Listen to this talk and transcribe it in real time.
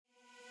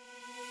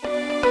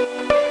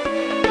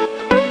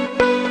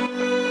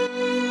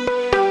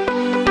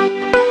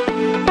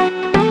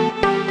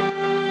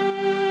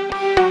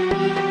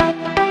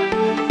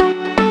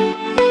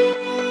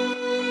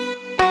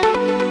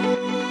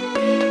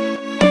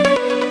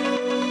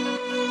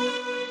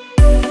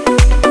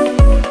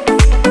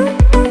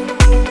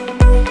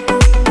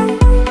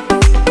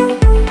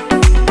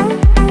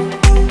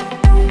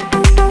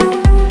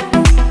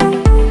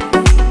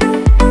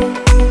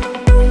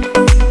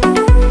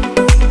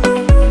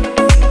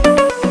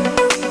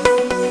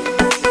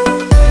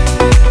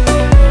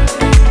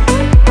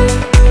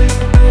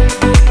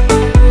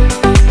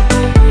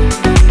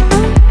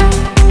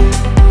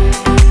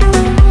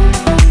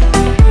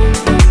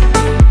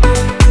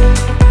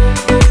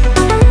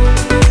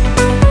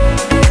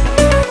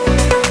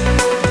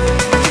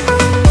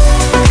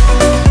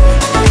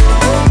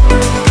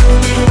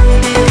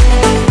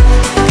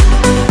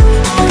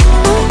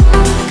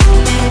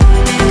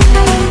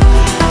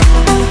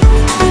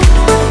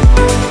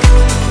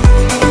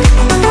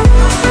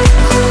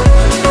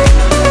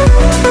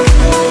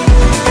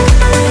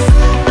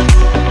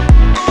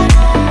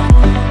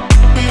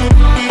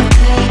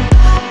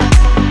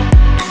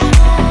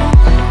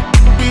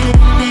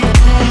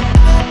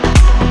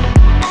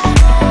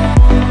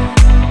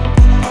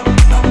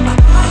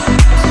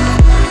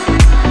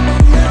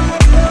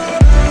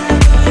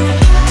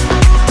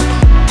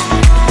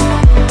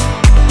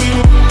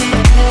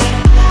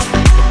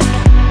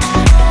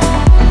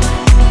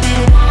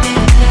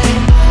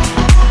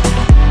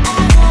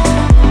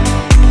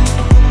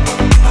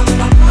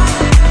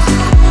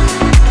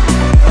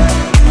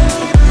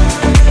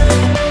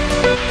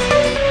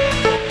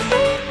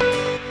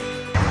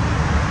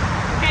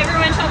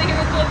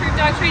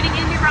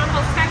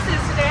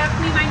Today I have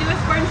to meet my newest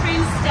born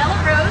trained Stella.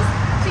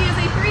 She is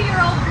a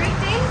 3-year-old Great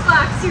Dane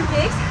boxer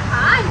mix.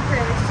 Hi,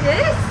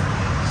 precious.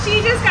 She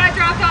just got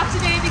dropped off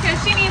today because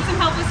she needs some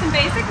help with some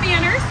basic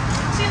manners.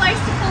 She likes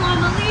to pull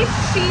on the leash.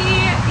 She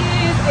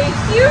is a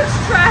huge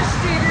trash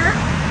digger,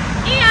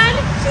 and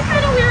she's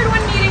kind of weird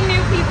when meeting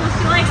new people.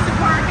 She likes to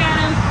bark at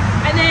them,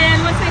 and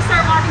then once they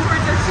start walking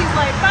towards her, she's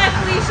like, "Bye,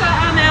 Felicia,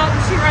 I'm out,"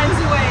 and she runs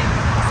away.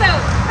 So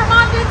her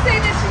mom did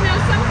say that she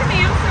knows some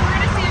commands, so we're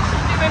gonna see if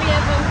she'll do any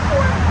of them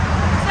for me.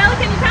 Stella,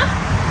 can you come?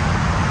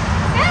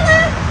 Stella!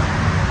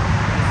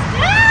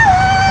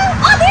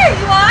 Stella! Oh, there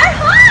you are!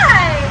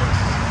 Hi!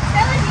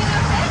 Stella, do you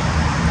know sit?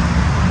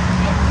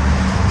 Sit?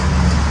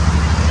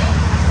 Sit?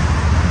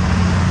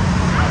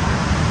 Hi.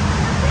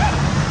 Sit?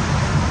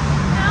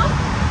 No?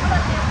 What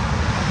about you?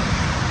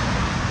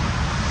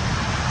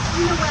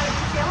 You know what?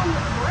 You're feeling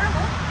look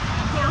adorable.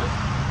 Down?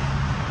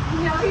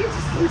 No, you're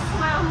just gonna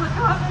smile and look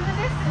off in the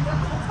distance.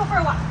 Okay, let's go for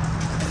a walk.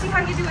 Let's see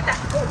how you do with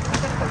that. Oh, I'm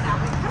gonna go that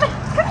way. Come on,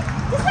 come on.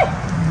 This way.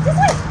 This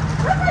way.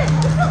 Come on.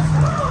 Let's go.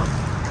 Come on.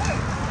 Come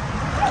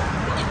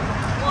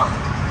on. Come on.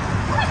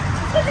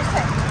 Let's go this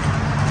way.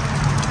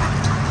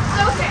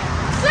 Okay.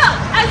 So,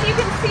 as you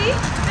can see,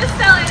 this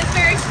Stella is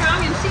very strong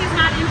and she is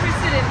not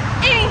interested in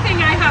anything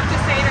I have to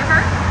say to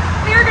her.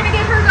 We are going to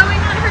get her going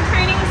on her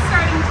training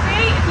starting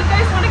today. If you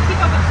guys want to keep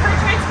up with her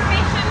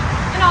transformation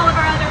and all of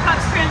our other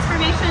pups'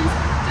 transformations,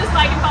 just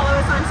like and follow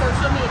us on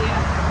social media.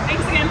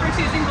 Thanks again for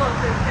choosing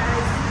Bulletproof,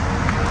 guys.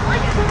 I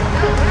like it.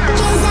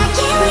 'Cause I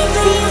can't wait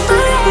for you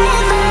forever.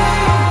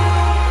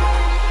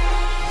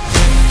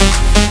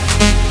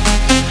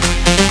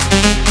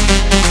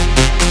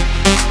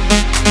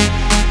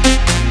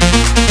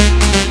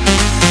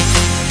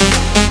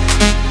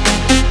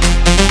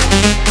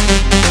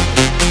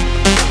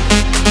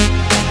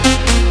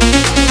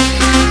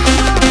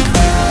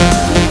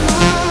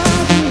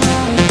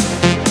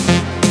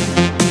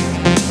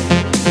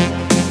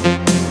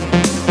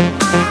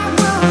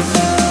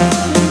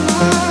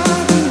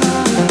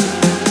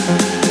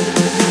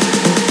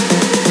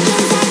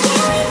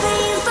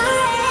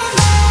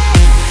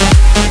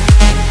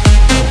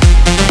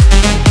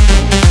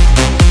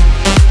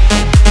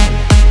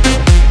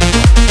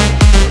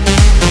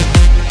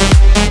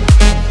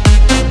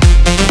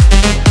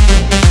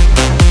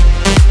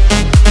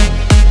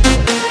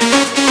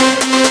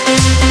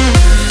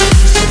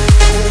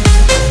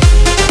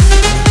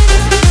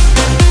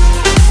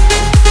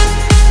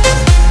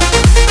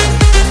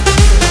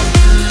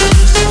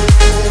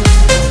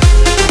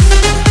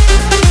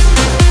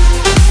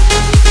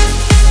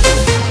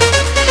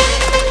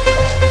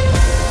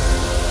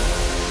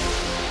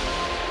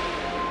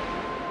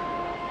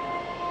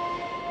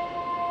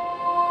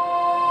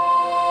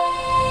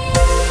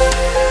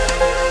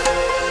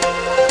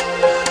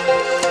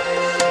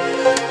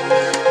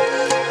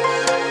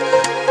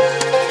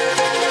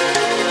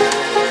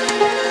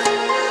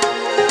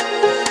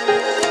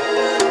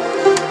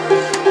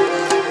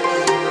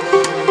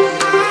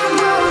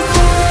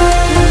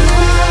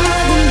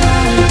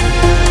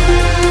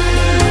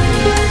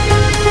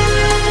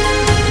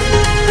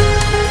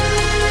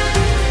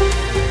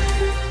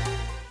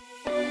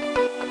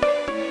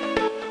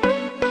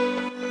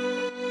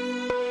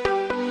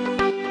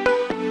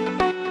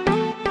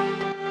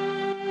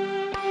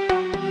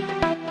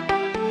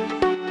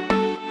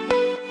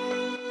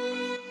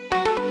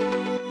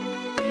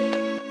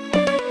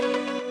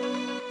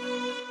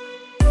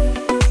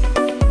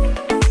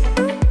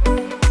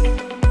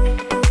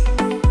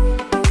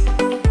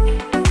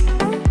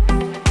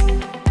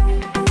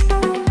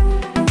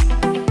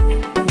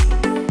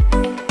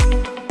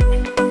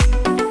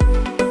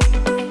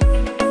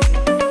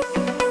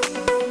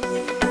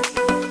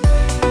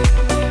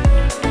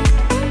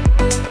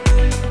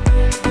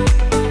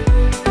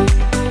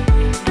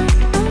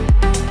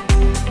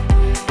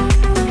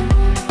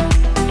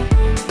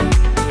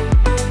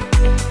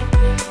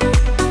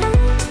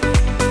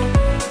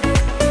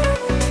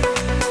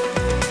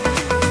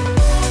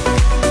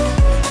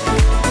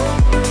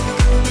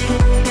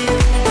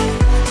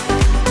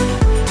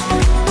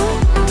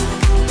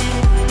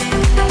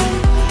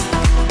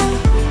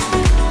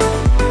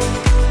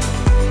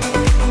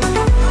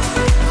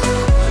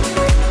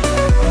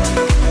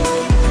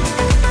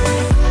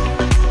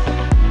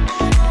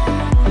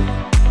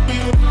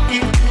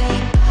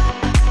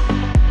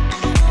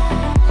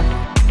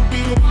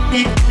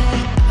 Beep.